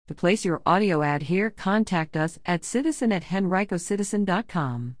To place your audio ad here, contact us at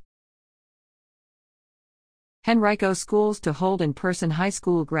citizen@henricocitizen.com. Henrico Schools to hold in-person high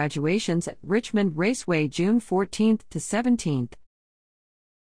school graduations at Richmond Raceway June 14th to 17th.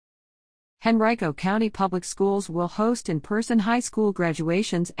 Henrico County Public Schools will host in-person high school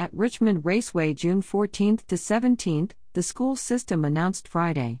graduations at Richmond Raceway June 14th to 17th, the school system announced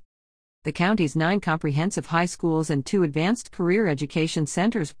Friday. The county's 9 comprehensive high schools and 2 advanced career education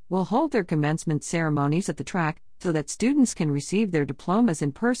centers will hold their commencement ceremonies at the track so that students can receive their diplomas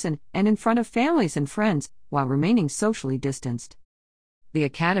in person and in front of families and friends while remaining socially distanced. The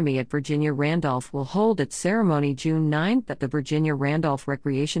Academy at Virginia Randolph will hold its ceremony June 9th at the Virginia Randolph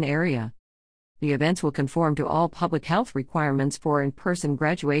Recreation Area. The events will conform to all public health requirements for in-person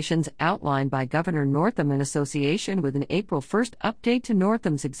graduations outlined by Governor Northam in association with an April 1st update to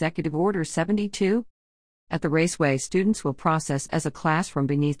Northam's Executive Order 72. At the Raceway, students will process as a class from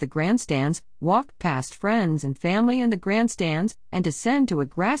beneath the grandstands, walk past friends and family in the grandstands, and descend to a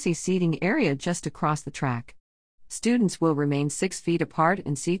grassy seating area just across the track. Students will remain 6 feet apart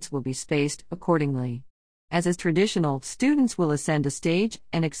and seats will be spaced accordingly. As is traditional, students will ascend a stage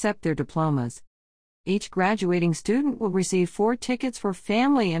and accept their diplomas. Each graduating student will receive 4 tickets for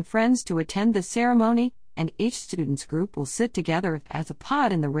family and friends to attend the ceremony, and each student's group will sit together as a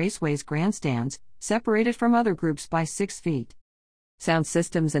pod in the Raceway's grandstands, separated from other groups by 6 feet. Sound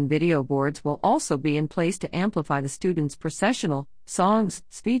systems and video boards will also be in place to amplify the students' processional, songs,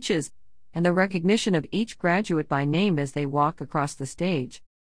 speeches, and the recognition of each graduate by name as they walk across the stage.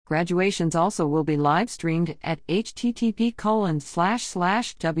 Graduations also will be live-streamed at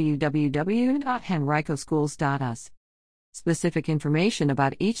http://www.henricoschools.us. Specific information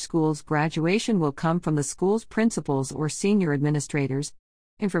about each school's graduation will come from the school's principals or senior administrators.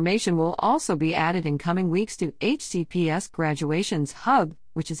 Information will also be added in coming weeks to HCPS Graduations Hub,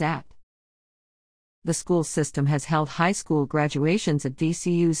 which is at. The school system has held high school graduations at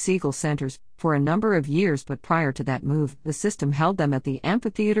VCU's Siegel Centers for a number of years, but prior to that move, the system held them at the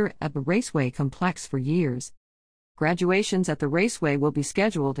amphitheater at the Raceway complex for years. Graduations at the Raceway will be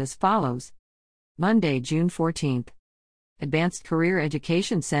scheduled as follows. Monday, June 14th. Advanced Career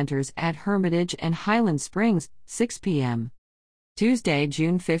Education Centers at Hermitage and Highland Springs, 6 p.m. Tuesday,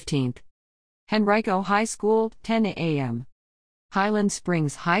 June 15th. Henrico High School, 10 a.m. Highland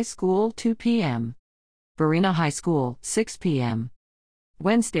Springs High School, 2 p.m. Varina High School, 6 p.m.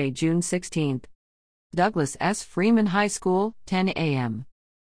 Wednesday, June 16th. Douglas S. Freeman High School, 10 a.m.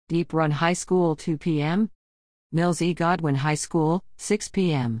 Deep Run High School, 2 p.m. Mills E. Godwin High School, 6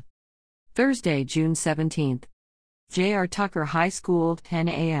 p.m. Thursday, June 17th. J.R. Tucker High School, 10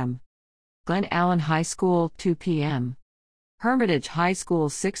 a.m. Glen Allen High School, 2 p.m. Hermitage High School,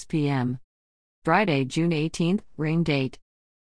 6 p.m. Friday, June 18th, rain date.